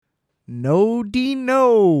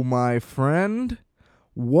No, my friend.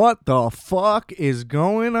 What the fuck is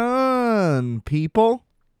going on, people?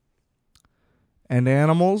 And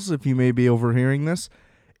animals, if you may be overhearing this.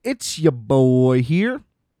 It's your boy here,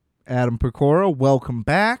 Adam Pecora. Welcome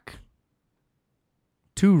back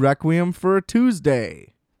to Requiem for a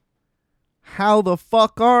Tuesday. How the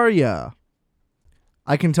fuck are ya?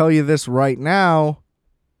 I can tell you this right now.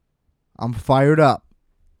 I'm fired up.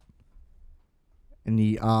 And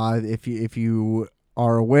if you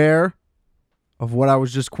are aware of what I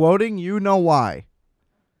was just quoting, you know why.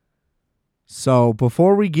 So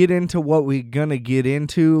before we get into what we're gonna get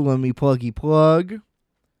into, let me plug.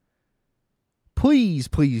 Please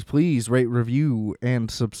rate, review,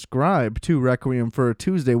 and subscribe to Requiem for a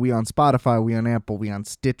Tuesday. We on Spotify, we on Apple, we on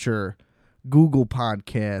Stitcher, Google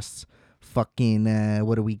Podcasts, fucking,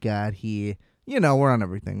 what do we got here? You know, we're on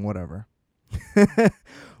everything, whatever.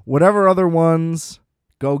 Whatever other ones,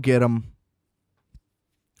 go get them.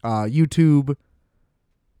 YouTube,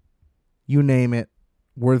 you name it,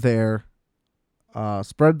 we're there.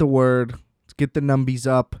 Spread the word. Let's get the numbies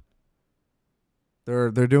up. They're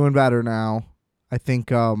doing better now. I think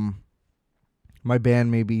my band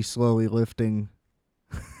may be slowly lifting,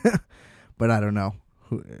 but I don't know.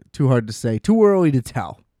 Too hard to say. Too early to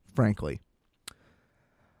tell, frankly.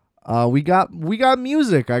 We got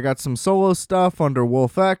music. I got some solo stuff under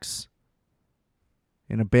Wolf X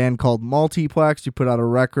in a band called Multiplex. You put out a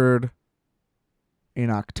record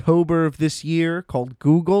in October of this year called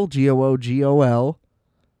Googol, Googol,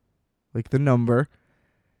 like the number.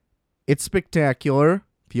 It's spectacular.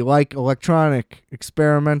 If you like electronic,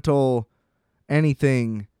 experimental,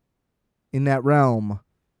 anything in that realm,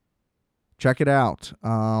 check it out.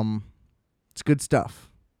 It's good stuff.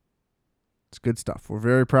 It's good stuff. We're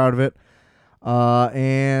very proud of it.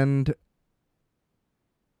 And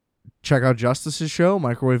check out Justice's show,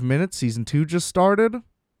 Microwave Minutes. Season 2 just started.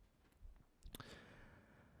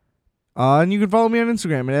 And you can follow me on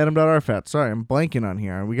Instagram at adam.rfat. Sorry, I'm blanking on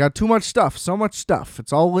here. We got too much stuff. So much stuff.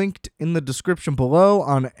 It's all linked in the description below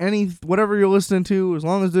on whatever you're listening to. As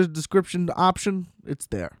long as there's a description option, it's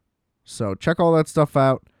there. So check all that stuff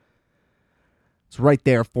out. It's right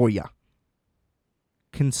there for you.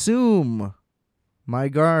 Consume my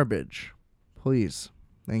garbage, please.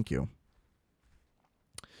 Thank you.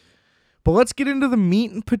 But let's get into the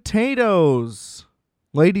meat and potatoes,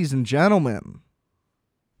 ladies and gentlemen.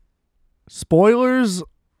 Spoilers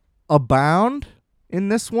abound in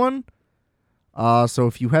this one. So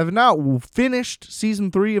if you have not finished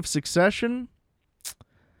season 3 of Succession,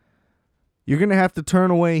 you're going to have to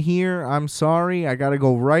turn away here. I'm sorry. I got to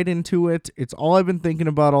go right into it. It's all I've been thinking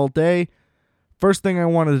about all day. First thing I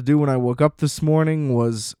wanted to do when I woke up this morning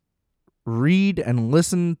was read and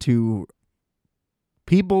listen to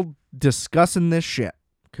people discussing this shit,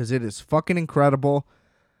 because it is fucking incredible.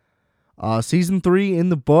 Season 3 in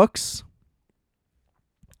the books.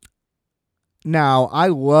 Now, I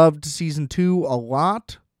loved season 2 a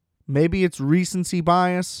lot. Maybe it's recency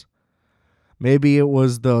bias. Maybe it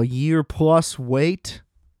was the year plus wait.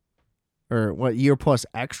 Or what, year plus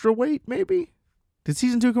extra wait, maybe? Did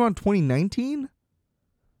season 2 come out in 2019?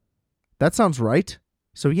 That sounds right.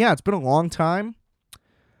 So yeah, it's been a long time.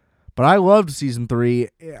 But I loved season 3.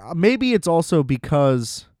 Maybe it's also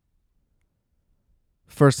because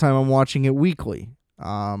first time I'm watching it weekly.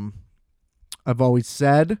 I've always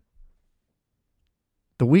said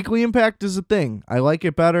the weekly impact is a thing. I like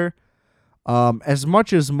it better. As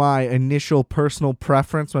much as my initial personal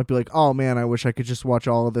preference might be like, oh man, I wish I could just watch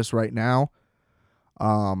all of this right now.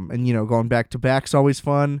 And you know, going back to back's always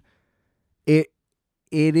fun. It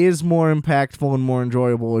is more impactful and more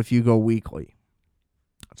enjoyable if you go weekly.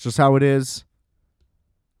 That's just how it is.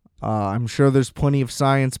 I'm sure there's plenty of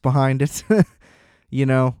science behind it. You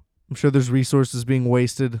know, I'm sure there's resources being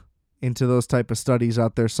wasted into those type of studies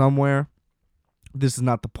out there somewhere. This is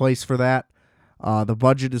not the place for that. The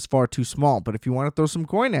budget is far too small. But if you want to throw some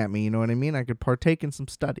coin at me, you know what I mean? I could partake in some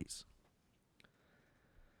studies.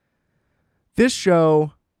 This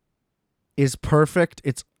show is perfect.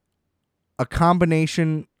 It's a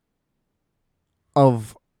combination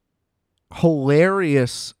of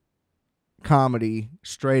hilarious comedy,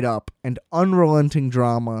 straight up, and unrelenting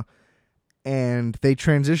drama. And they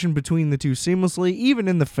transition between the two seamlessly. Even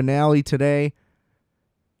in the finale today,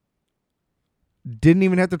 didn't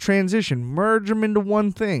even have to transition. Merge them into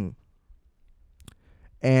one thing.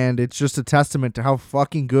 And it's just a testament to how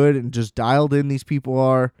fucking good and just dialed in these people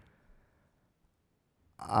are.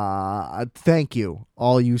 Thank you,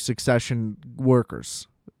 all you Succession workers,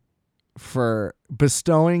 for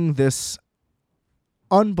bestowing this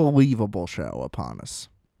unbelievable show upon us.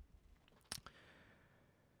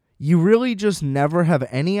 you really just never have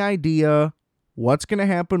any idea what's going to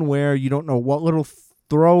happen where. You don't know what little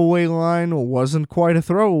throwaway line wasn't quite a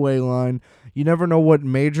throwaway line. You never know what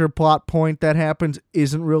major plot point that happens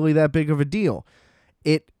isn't really that big of a deal.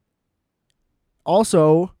 It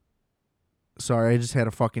also... Sorry, I just had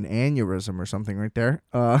a fucking aneurysm or something right there.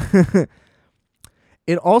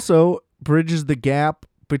 It also bridges the gap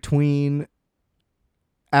between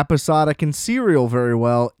episodic and serial very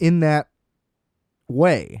well in that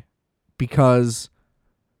way. Because,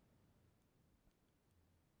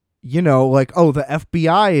 you know, like, oh, the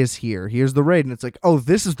FBI is here. Here's the raid. And it's like, oh,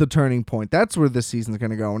 this is the turning point. That's where this season's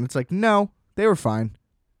going to go. And it's like, no, they were fine.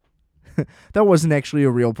 That wasn't actually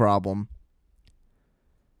a real problem.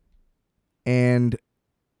 And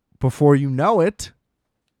before you know it,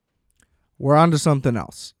 we're on to something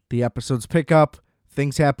else. The episodes pick up.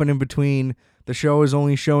 Things happen in between. The show is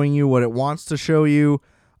only showing you what it wants to show you.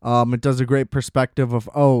 It does a great perspective of,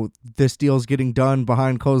 oh, this deal's getting done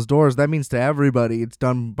behind closed doors. That means to everybody it's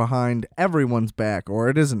done behind everyone's back, or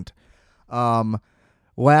it isn't.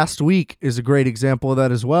 Last week is a great example of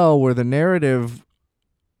that as well, where the narrative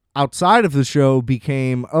outside of the show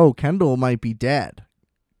became, oh, Kendall might be dead.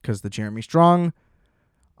 Because the Jeremy Strong,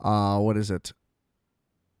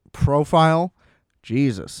 profile.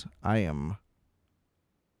 Jesus, I am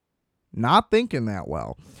not thinking that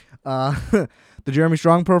well. The Jeremy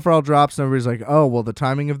Strong profile drops, and everybody's like, oh, well, the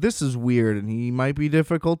timing of this is weird, and he might be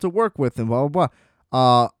difficult to work with, and blah, blah,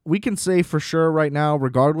 blah. We can say for sure right now,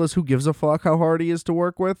 regardless who gives a fuck how hard he is to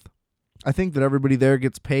work with, I think that everybody there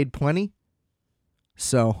gets paid plenty.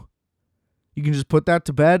 So you can just put that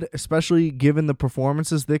to bed, especially given the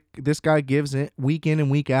performances that this guy gives week in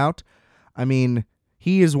and week out. I mean,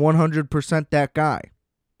 he is 100% that guy.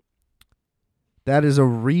 That is a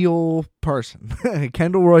real person.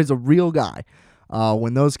 Kendall Roy's a real guy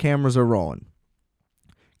when those cameras are rolling.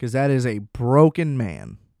 Because that is a broken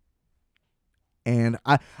man. And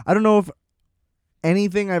I don't know if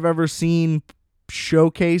anything I've ever seen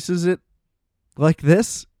showcases it like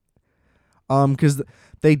this. Because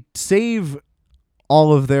they save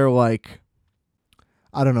all of their, like,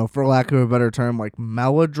 I don't know, for lack of a better term, like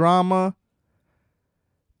melodrama.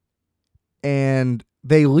 And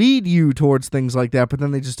they lead you towards things like that, but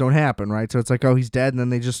then they just don't happen, right? So it's like, oh, he's dead, and then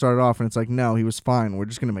they just start off, and it's like, no, he was fine. We're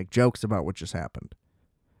just going to make jokes about what just happened.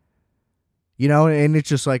 You know, and it's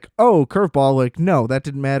just like, oh, curveball, like, no, that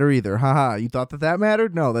didn't matter either. Haha, you thought that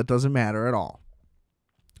mattered? No, that doesn't matter at all.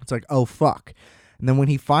 It's like, oh, fuck. And then when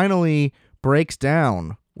he finally breaks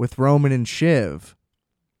down with Roman and Shiv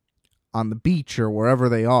on the beach or wherever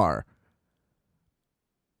they are,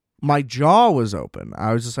 my jaw was open.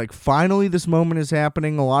 I was just like, finally this moment is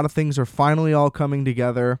happening. A lot of things are finally all coming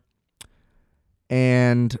together.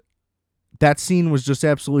 And that scene was just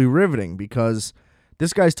absolutely riveting because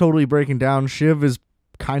this guy's totally breaking down. Shiv is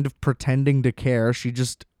kind of pretending to care. She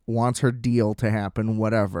just wants her deal to happen,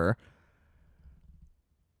 whatever.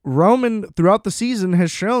 Roman, throughout the season, has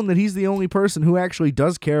shown that he's the only person who actually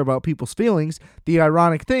does care about people's feelings. The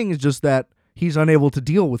ironic thing is just that he's unable to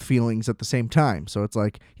deal with feelings at the same time. So it's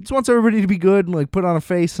like, he just wants everybody to be good and, like, put on a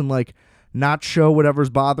face and, like, not show whatever's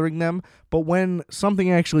bothering them. But when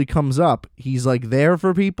something actually comes up, he's, like, there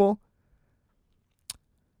for people.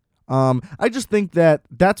 I just think that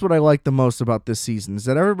that's what I like the most about this season, is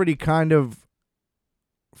that everybody kind of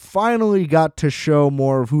finally got to show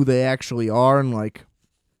more of who they actually are, and, like,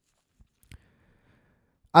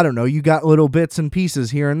 I don't know, you got little bits and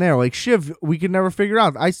pieces here and there. Like Shiv, we could never figure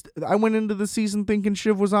out. I went into the season thinking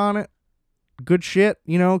Shiv was on it. Good shit,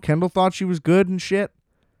 you know. Kendall thought she was good and shit.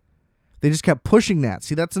 They just kept pushing that.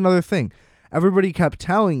 See, that's another thing. Everybody kept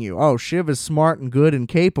telling you, oh, Shiv is smart and good and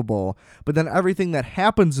capable. But then everything that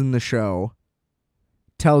happens in the show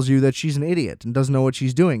tells you that she's an idiot and doesn't know what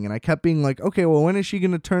she's doing. And I kept being like, okay, well, when is she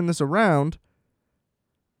going to turn this around?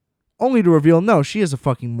 Only to reveal, no, she is a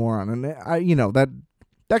fucking moron. And,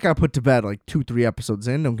 that got put to bed like 2-3 episodes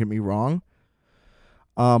in, don't get me wrong.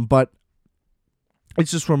 But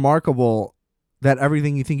it's just remarkable that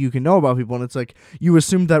everything you think you can know about people, and it's like, you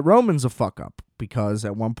assumed that Roman's a fuck up because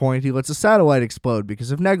at one point he lets a satellite explode because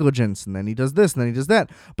of negligence, and then he does this, and then he does that.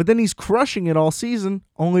 But then he's crushing it all season,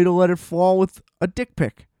 only to let it fall with a dick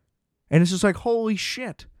pic. And it's just like, holy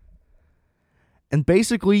shit. And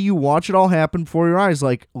basically, you watch it all happen before your eyes.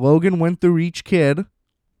 Like, Logan went through each kid.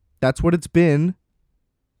 That's what it's been.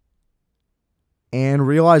 And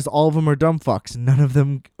realized all of them are dumb fucks. None of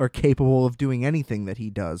them are capable of doing anything that he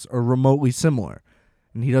does or remotely similar.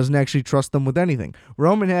 And he doesn't actually trust them with anything.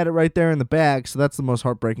 Roman had it right there in the bag, so that's the most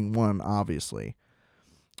heartbreaking one, obviously.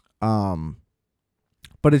 But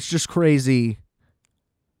it's just crazy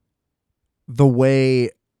the way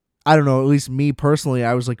I don't know, at least me personally,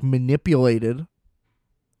 I was like manipulated,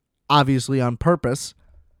 obviously on purpose,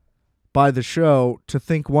 by the show to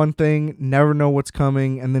think one thing, never know what's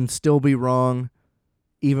coming, and then still be wrong,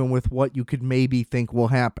 even with what you could maybe think will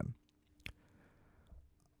happen.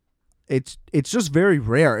 It's just very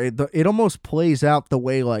rare. It almost plays out the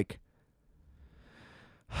way like,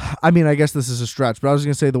 I mean, I guess this is a stretch, but I was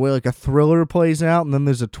going to say the way like a thriller plays out and then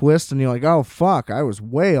there's a twist and you're like, oh, fuck, I was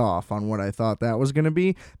way off on what I thought that was going to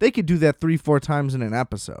be. They could do that 3-4 times in an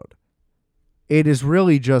episode. It is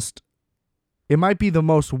really just, it might be the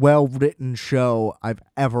most well-written show I've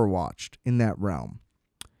ever watched in that realm.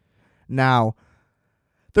 Now,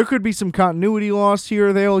 there could be some continuity loss here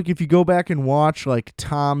or there. Like if you go back and watch like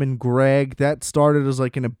Tom and Greg, that started as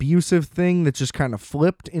like an abusive thing that just kind of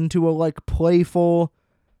flipped into a like playful,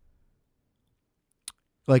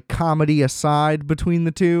 like comedy aside between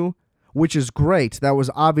the two, which is great. That was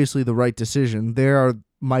obviously the right decision. They are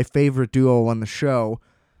my favorite duo on the show.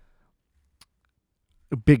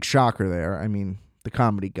 Big shocker there. I mean, the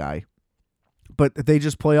comedy guy. But they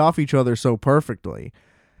just play off each other so perfectly.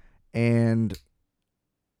 And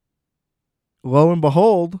lo and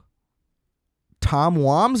behold, Tom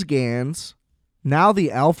Wamsgans, now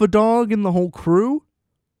the alpha dog in the whole crew?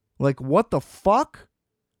 Like, what the fuck?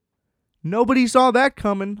 Nobody saw that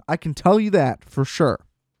coming. I can tell you that for sure.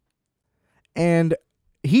 And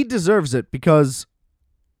he deserves it because,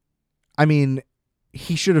 I mean,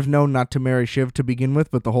 he should have known not to marry Shiv to begin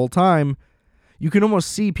with, but the whole time, you can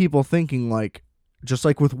almost see people thinking like, just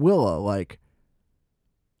like with Willa, like,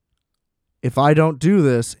 if I don't do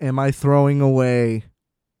this, am I throwing away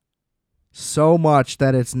so much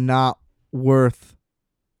that it's not worth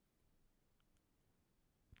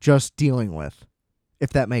just dealing with? If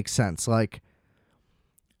that makes sense. Like,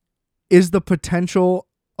 is the potential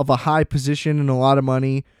of a high position and a lot of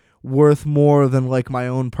money worth more than like my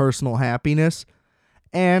own personal happiness?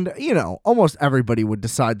 And, you know, almost everybody would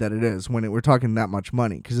decide that it is when we're talking that much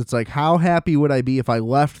money. Because it's like, how happy would I be if I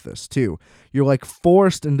left this too? You're like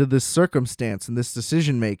forced into this circumstance and this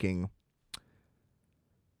decision making.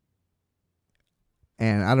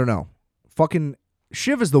 And I don't know. Fucking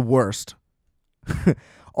Shiv is the worst.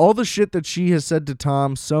 All the shit that she has said to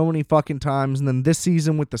Tom so many fucking times. And then this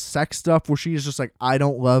season with the sex stuff where she is just like, I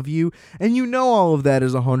don't love you. And you know all of that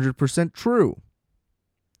is 100% true.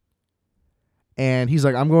 And he's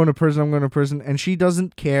like, I'm going to prison. And she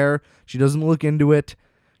doesn't care. She doesn't look into it.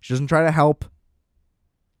 She doesn't try to help.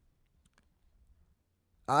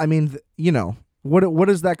 I mean, you know, what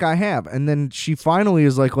does that guy have? And then she finally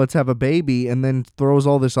is like, let's have a baby. And then throws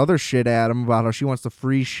all this other shit at him about how she wants to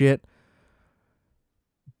free shit.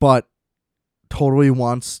 But totally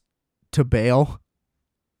wants to bail.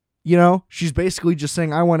 You know, she's basically just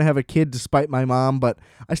saying, I want to have a kid despite my mom, but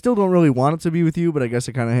I still don't really want it to be with you, but I guess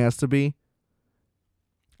it kind of has to be.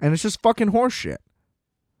 And it's just fucking horseshit.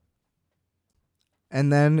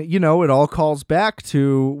 And then, you know, it all calls back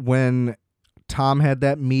to when Tom had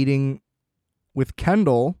that meeting with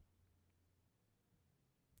Kendall.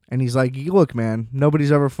 And he's like, look, man,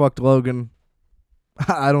 nobody's ever fucked Logan.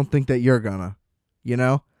 I don't think that you're gonna, you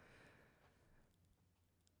know?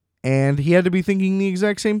 And he had to be thinking the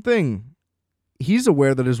exact same thing. He's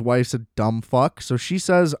aware that his wife's a dumb fuck. So she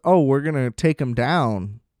says, oh, we're going to take him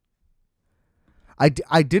down. I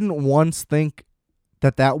didn't once think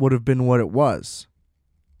that would have been what it was.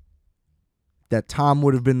 That Tom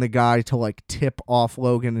would have been the guy to like tip off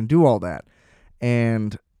Logan and do all that.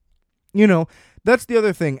 And, you know, that's the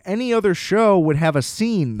other thing. Any other show would have a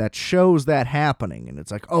scene that shows that happening. And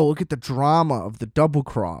it's like, oh, look at the drama of the double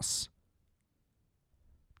cross.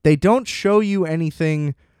 They don't show you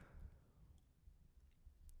anything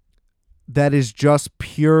that is just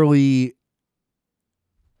purely,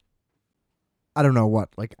 I don't know what,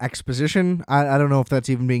 like exposition? I don't know if that's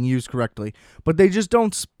even being used correctly. But they just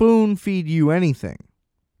don't spoon feed you anything.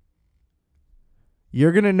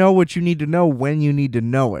 You're going to know what you need to know when you need to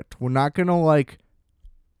know it. We're not going to like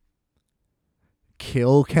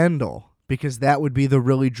kill Kendall because that would be the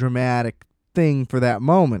really dramatic thing for that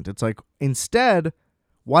moment. It's like, instead,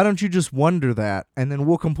 why don't you just wonder that and then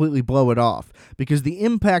we'll completely blow it off? Because the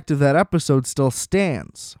impact of that episode still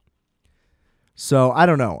stands. So, I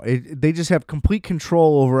don't know. They just have complete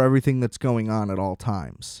control over everything that's going on at all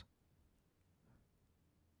times.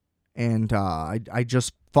 And I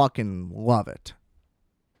just fucking love it.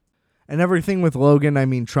 And everything with Logan, I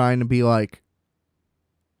mean, trying to be like,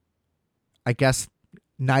 I guess,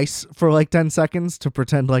 nice for like 10 seconds to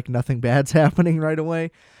pretend like nothing bad's happening right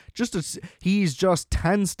away. He's just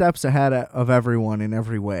 10 steps ahead of everyone in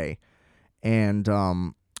every way. And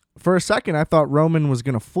for a second, I thought Roman was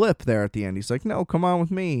going to flip there at the end. He's like, no, come on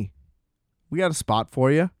with me. We got a spot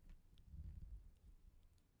for you.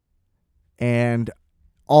 And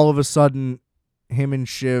all of a sudden, him and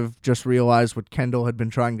Shiv just realized what Kendall had been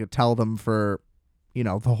trying to tell them for,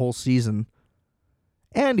 the whole season.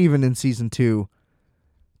 And even in season 2,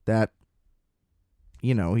 that,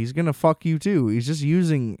 he's going to fuck you too. He's just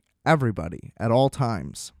using everybody at all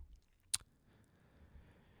times.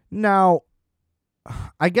 Now,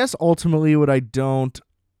 I guess ultimately what I don't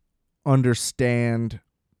understand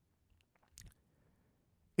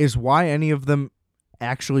is why any of them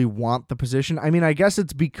actually want the position. I mean, I guess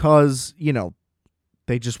it's because,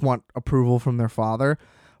 they just want approval from their father.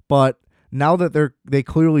 But now that they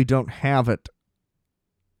clearly don't have it,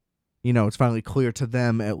 it's finally clear to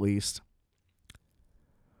them at least.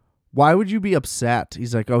 Why would you be upset?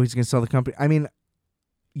 He's like, oh, he's going to sell the company. I mean,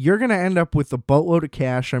 you're going to end up with a boatload of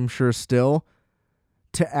cash, I'm sure, still.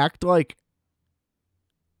 To act like,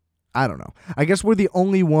 I don't know. I guess we're the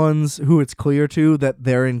only ones who it's clear to that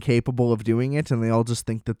they're incapable of doing it, and they all just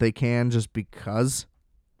think that they can just because.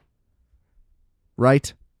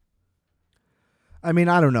 Right? I mean,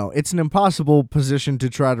 I don't know. It's an impossible position to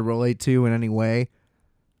try to relate to in any way.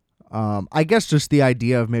 I guess just the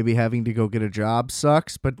idea of maybe having to go get a job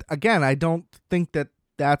sucks. But again, I don't think that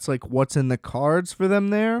that's like what's in the cards for them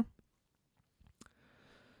there.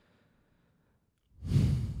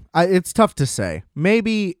 It's tough to say.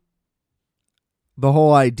 Maybe the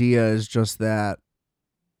whole idea is just that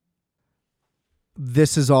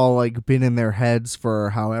this has all like been in their heads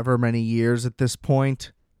for however many years at this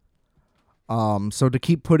point. So to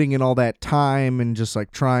keep putting in all that time and just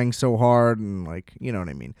like trying so hard and like, you know what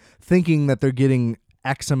I mean? Thinking that they're getting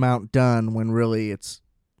X amount done when really it's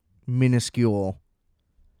minuscule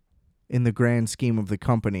in the grand scheme of the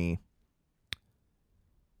company.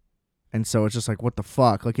 And so it's just like, what the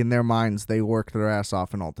fuck? Like in their minds, they worked their ass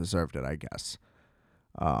off and all deserved it, I guess.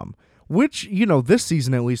 Which, this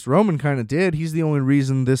season at least, Roman kind of did. He's the only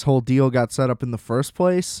reason this whole deal got set up in the first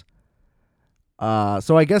place.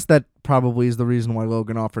 So I guess that probably is the reason why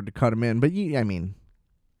Logan offered to cut him in. But, I mean,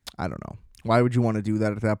 I don't know. Why would you want to do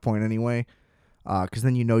that at that point anyway? Because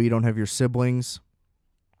then you don't have your siblings.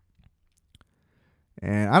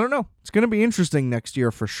 And I don't know. It's going to be interesting next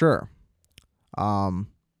year for sure.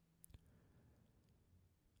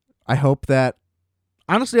 I hope that,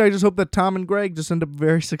 honestly, I just hope that Tom and Greg just end up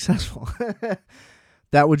very successful.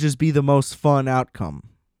 That would just be the most fun outcome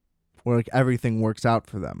where like everything works out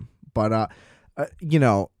for them. But,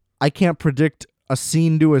 I can't predict a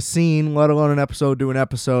scene to a scene, let alone an episode to an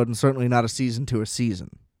episode, and certainly not a season to a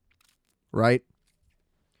season. Right?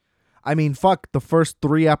 I mean, fuck, the first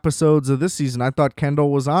 3 episodes of this season, I thought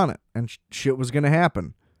Kendall was on it and shit was going to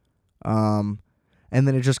happen. And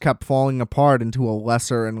then it just kept falling apart into a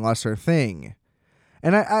lesser and lesser thing.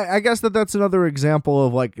 And I guess that's another example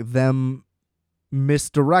of like them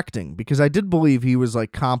misdirecting, because I did believe he was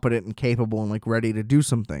like competent and capable and like ready to do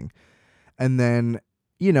something. And then,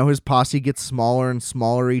 his posse gets smaller and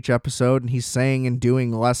smaller each episode, and he's saying and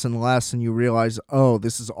doing less and less, and you realize, oh,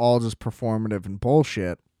 this is all just performative and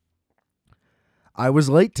bullshit. I was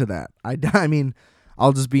late to that. I mean,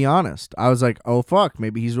 I'll just be honest. I was like, oh, fuck,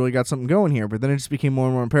 maybe he's really got something going here. But then it just became more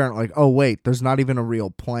and more apparent, like, oh, wait, there's not even a real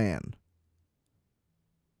plan.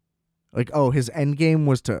 Like, oh, his end game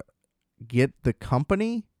was to get the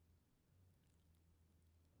company?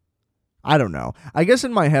 I don't know. I guess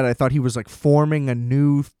in my head, I thought he was like forming a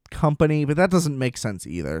new company, but that doesn't make sense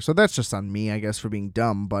either. So that's just on me, I guess, for being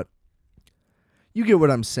dumb. But you get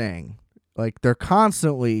what I'm saying. Like, they're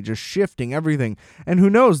constantly just shifting everything. And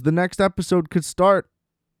who knows, the next episode could start,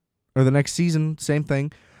 or the next season, same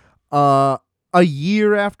thing, a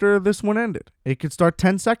year after this one ended. It could start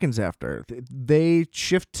 10 seconds after. They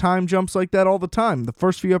shift time jumps like that all the time. The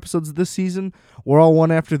first few episodes of this season were all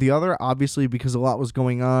one after the other, obviously because a lot was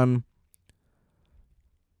going on,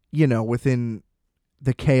 within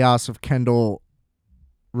the chaos of Kendall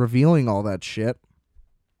revealing all that shit.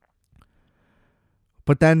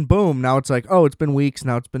 But then, boom, now it's like, oh, it's been weeks,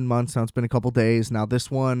 now it's been months, now it's been a couple days. Now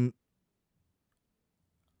this one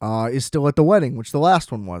is still at the wedding, which the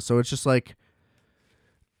last one was. So it's just like,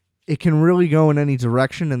 it can really go in any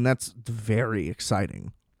direction, and that's very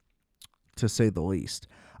exciting, to say the least.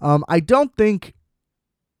 I don't think...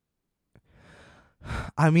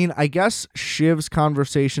 I mean, I guess Shiv's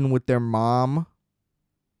conversation with their mom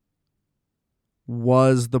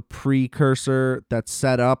was the precursor that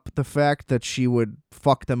set up the fact that she would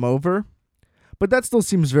fuck them over. But that still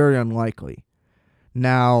seems very unlikely.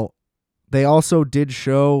 Now, they also did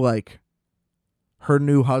show, like, her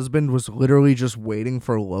new husband was literally just waiting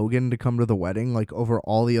for Logan to come to the wedding, like over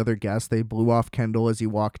all the other guests. They blew off Kendall as he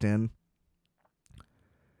walked in.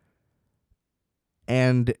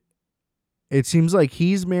 And it seems like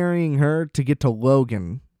he's marrying her to get to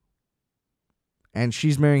Logan. And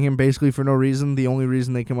she's marrying him basically for no reason. The only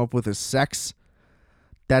reason they come up with is sex.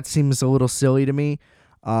 That seems a little silly to me.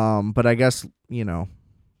 But I guess,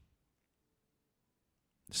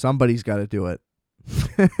 somebody's got to do it.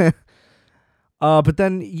 But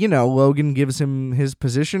then, Logan gives him his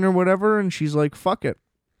position or whatever, and she's like, fuck it.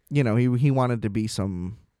 He wanted to be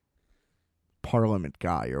some parliament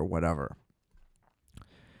guy or whatever.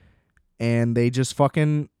 And they just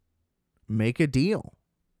fucking make a deal.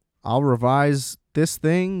 I'll revise this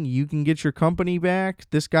thing. You can get your company back.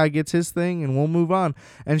 This guy gets his thing, and we'll move on.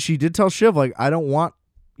 And she did tell Shiv, like, I don't want,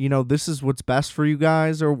 this is what's best for you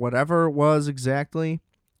guys or whatever it was exactly.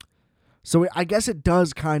 So I guess it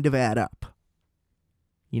does kind of add up.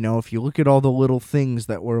 If you look at all the little things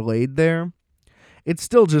that were laid there, it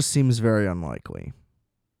still just seems very unlikely.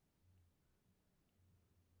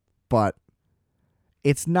 But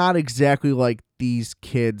it's not exactly like these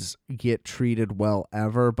kids get treated well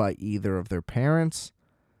ever by either of their parents.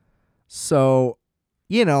 So,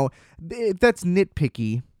 that's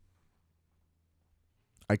nitpicky,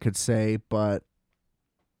 I could say, but,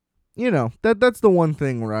 that's the one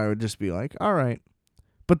thing where I would just be like, all right.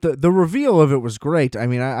 But the reveal of it was great. I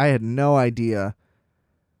mean, I had no idea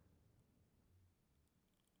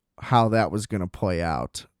how that was going to play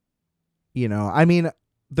out. I mean,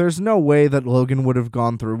 there's no way that Logan would have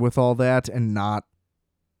gone through with all that and not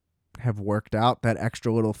have worked out that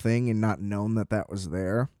extra little thing and not known that that was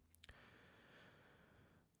there.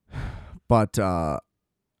 But, what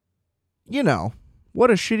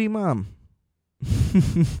a shitty mom.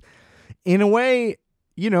 In a way,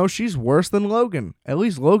 she's worse than Logan. At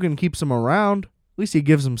least Logan keeps him around. At least he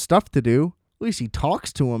gives him stuff to do. At least he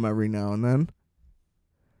talks to him every now and then.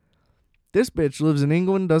 This bitch lives in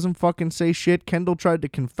England, doesn't fucking say shit. Kendall tried to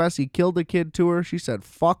confess he killed a kid to her. She said,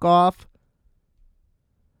 fuck off.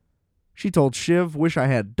 She told Shiv, wish I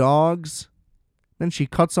had dogs. Then she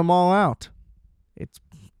cuts them all out. It's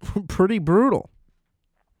pretty brutal.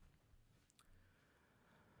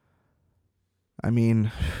 I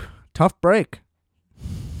mean, tough break.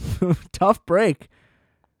 Tough break.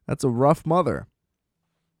 That's a rough mother.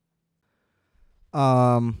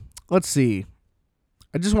 Let's see.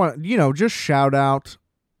 I just want to, just shout out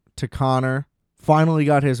to Connor. Finally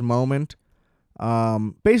got his moment.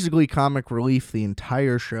 Basically comic relief the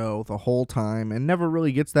entire show, the whole time, and never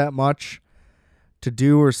really gets that much to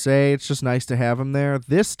do or say. It's just nice to have him there.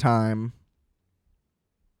 This time,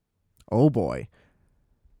 oh boy.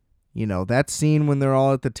 That scene when they're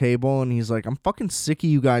all at the table and he's like, I'm fucking sick of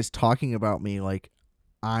you guys talking about me like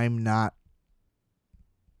I'm not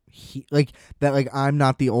I'm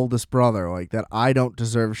not the oldest brother, like that I don't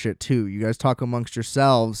deserve shit too. You guys talk amongst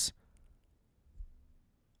yourselves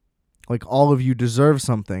like all of you deserve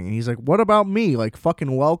something. And he's like, what about me? Like,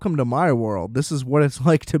 fucking welcome to my world. This is what it's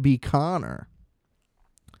like to be Connor.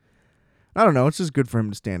 I don't know. It's just good for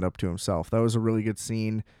him to stand up to himself. That was a really good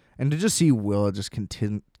scene. And to just see Willa just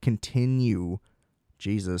continue,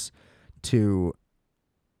 Jesus, to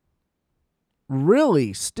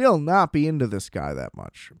really still not be into this guy that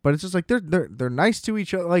much. But it's just like they're nice to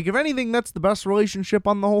each other. Like, if anything, that's the best relationship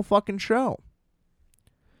on the whole fucking show.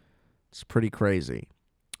 It's pretty crazy.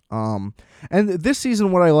 And this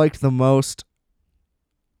season, what I liked the most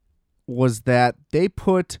was that they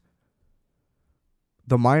put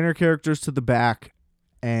the minor characters to the back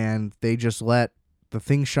and they just let the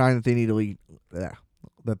things shine that they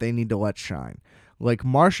need to let shine. Like,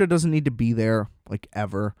 Marcia doesn't need to be there, like,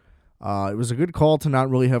 ever. It was a good call to not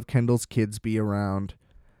really have Kendall's kids be around.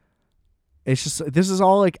 It's just, this is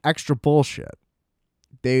all, like, extra bullshit.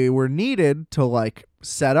 They were needed to, like,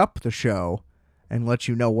 set up the show and let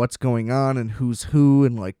you know what's going on and who's who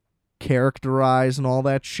and, like, characterize and all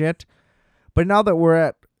that shit. But now that we're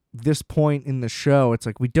at this point in the show, it's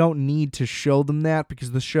like we don't need to show them that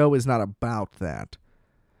because the show is not about that.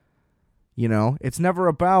 You know, it's never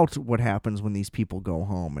about what happens when these people go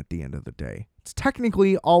home at the end of the day. It's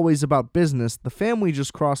technically always about business. The family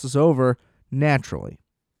just crosses over naturally.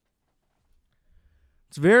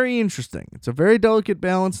 It's very interesting. It's a very delicate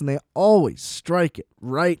balance, and they always strike it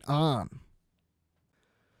right on.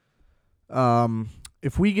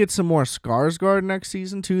 If we get some more Skarsgård next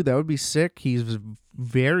season too, that would be sick. He's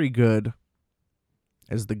very good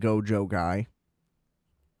as the Gojo guy.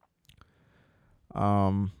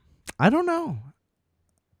 I don't know.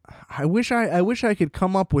 I wish I could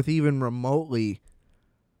come up with even remotely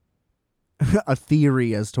a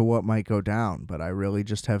theory as to what might go down, but I really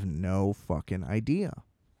just have no fucking idea.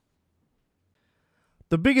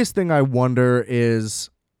 The biggest thing I wonder is,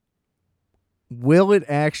 will it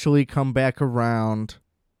actually come back around,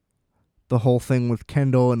 the whole thing with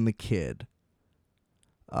Kendall and the kid?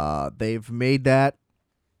 They've made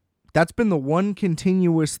that's been the one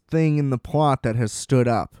continuous thing in the plot that has stood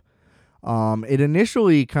up. It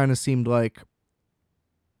initially kind of seemed like,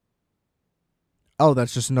 oh,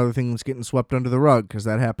 that's just another thing that's getting swept under the rug because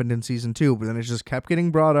that happened in season 2. But then it just kept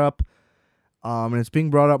getting brought up, and it's being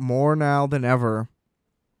brought up more now than ever.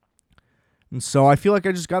 And so I feel like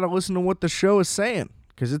I just got to listen to what the show is saying,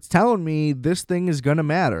 because it's telling me this thing is going to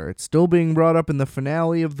matter. It's still being brought up in the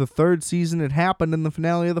finale of the 3rd season. It happened in the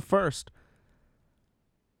finale of the 1st.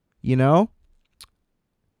 You know?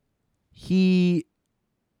 There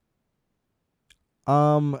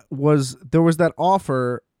was that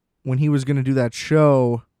offer when he was going to do that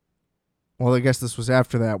show. Well, I guess this was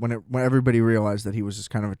after that, when everybody realized that he was just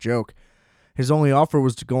kind of a joke. His only offer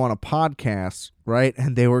was to go on a podcast, right?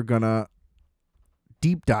 And they were going to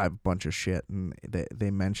deep dive a bunch of shit, and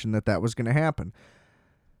they mentioned that was going to happen.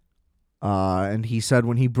 And he said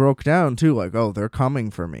when he broke down, too, like, oh, they're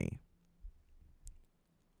coming for me.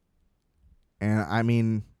 And, I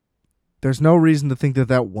mean, there's no reason to think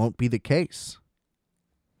that won't be the case.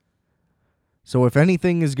 So if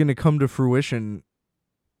anything is going to come to fruition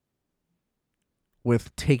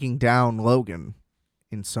with taking down Logan,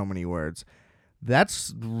 in so many words,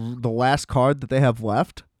 that's the last card that they have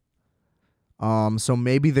left. So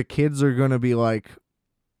maybe the kids are going to be like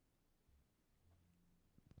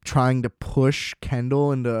trying to push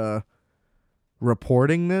Kendall into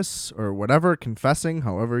reporting this or whatever, confessing,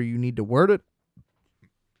 however you need to word it.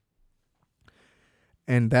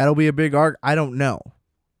 And that'll be a big arc. I don't know.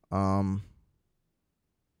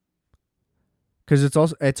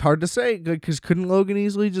 Because it's hard to say, because couldn't Logan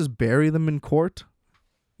easily just bury them in court?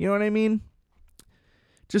 You know what I mean?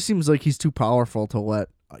 Just seems like he's too powerful to let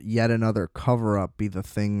yet another cover-up be the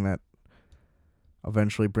thing that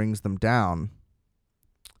eventually brings them down.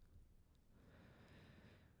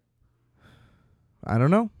 I don't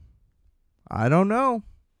know.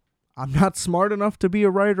 I'm not smart enough to be a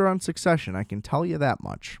writer on Succession. I can tell you that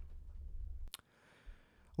much.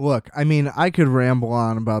 Look, I mean, I could ramble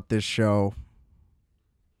on about this show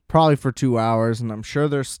probably for 2 hours, and I'm sure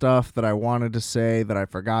there's stuff that I wanted to say that I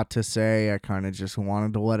forgot to say. I kind of just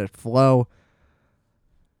wanted to let it flow.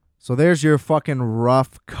 So there's your fucking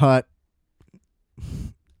rough cut,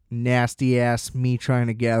 nasty ass me trying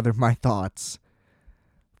to gather my thoughts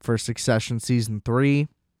for Succession Season 3.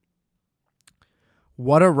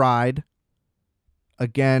 What a ride.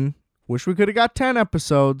 Again, wish we could have got 10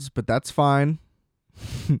 episodes, but that's fine.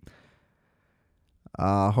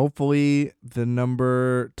 Hopefully the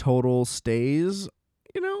number total stays,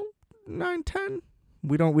 9, 10.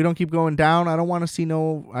 We don't keep going down. I don't want to see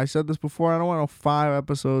I said this before, I don't want a 5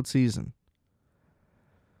 episode season.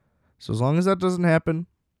 So as long as that doesn't happen,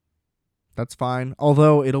 that's fine.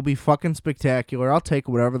 Although it'll be fucking spectacular. I'll take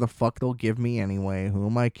whatever the fuck they'll give me anyway. Who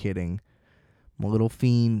am I kidding? I'm a little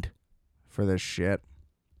fiend for this shit.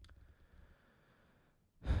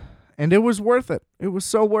 And it was worth it. It was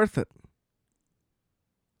so worth it.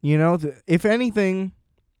 If anything,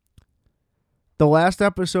 the last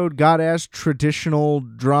episode got as traditional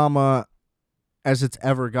drama as it's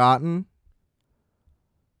ever gotten.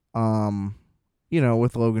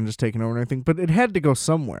 With Logan just taking over and everything. But it had to go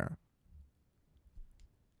somewhere.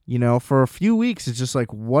 For a few weeks, it's just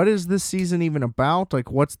like, what is this season even about?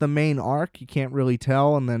 Like, what's the main arc? You can't really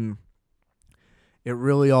tell. And then it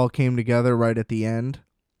really all came together right at the end.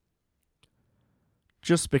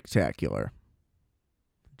 Just spectacular.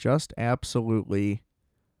 Just absolutely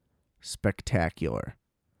spectacular.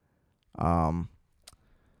 That's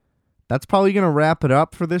probably going to wrap it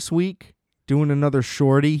up for this week. Doing another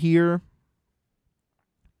shorty here.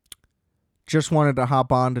 Just wanted to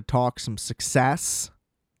hop on to talk some success.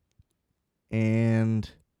 And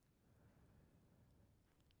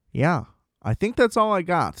yeah, I think that's all I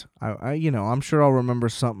got. I'm sure I'll remember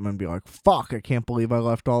something and be like, fuck, I can't believe I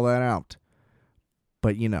left all that out.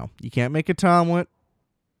 But, you can't make a omelet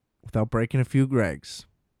without breaking a few Gregs.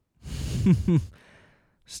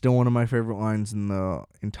 Still one of my favorite lines in the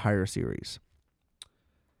entire series.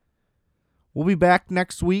 We'll be back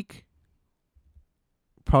next week.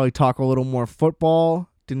 Probably talk a little more football.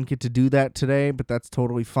 Didn't get to do that today, but that's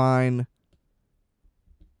totally fine.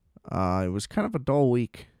 It was kind of a dull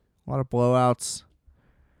week. A lot of blowouts.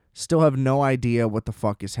 Still have no idea what the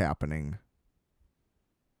fuck is happening.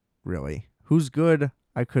 Really. Who's good?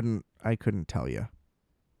 I couldn't tell you.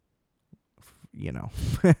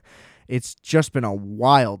 It's just been a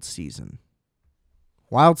wild season.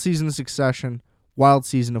 Wild season of Succession. Wild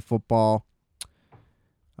season of football.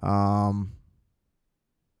 Yeah.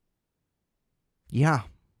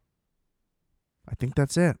 I think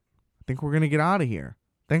that's it. I think we're going to get out of here.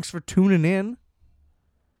 Thanks for tuning in.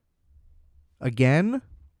 Again,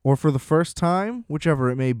 or for the first time, whichever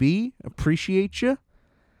it may be. Appreciate you.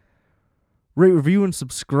 Rate, review, and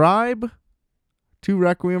subscribe to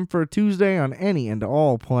Requiem for a Tuesday on any and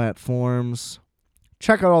all platforms.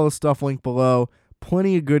 Check out all the stuff linked below.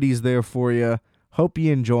 Plenty of goodies there for you. Hope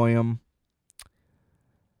you enjoy them.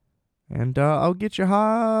 And I'll get you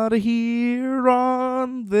out of here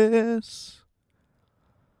on this.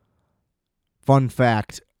 Fun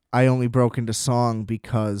fact, I only broke into song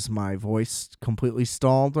because my voice completely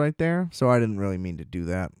stalled right there, so I didn't really mean to do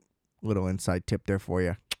that. Little inside tip there for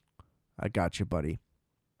you. I got you, buddy.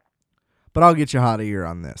 But I'll get you out of here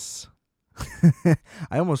on this.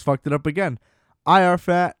 I almost fucked it up again. I are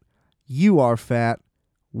fat. You are fat.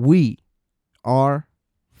 We are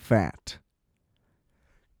fat.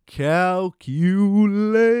 Calculator.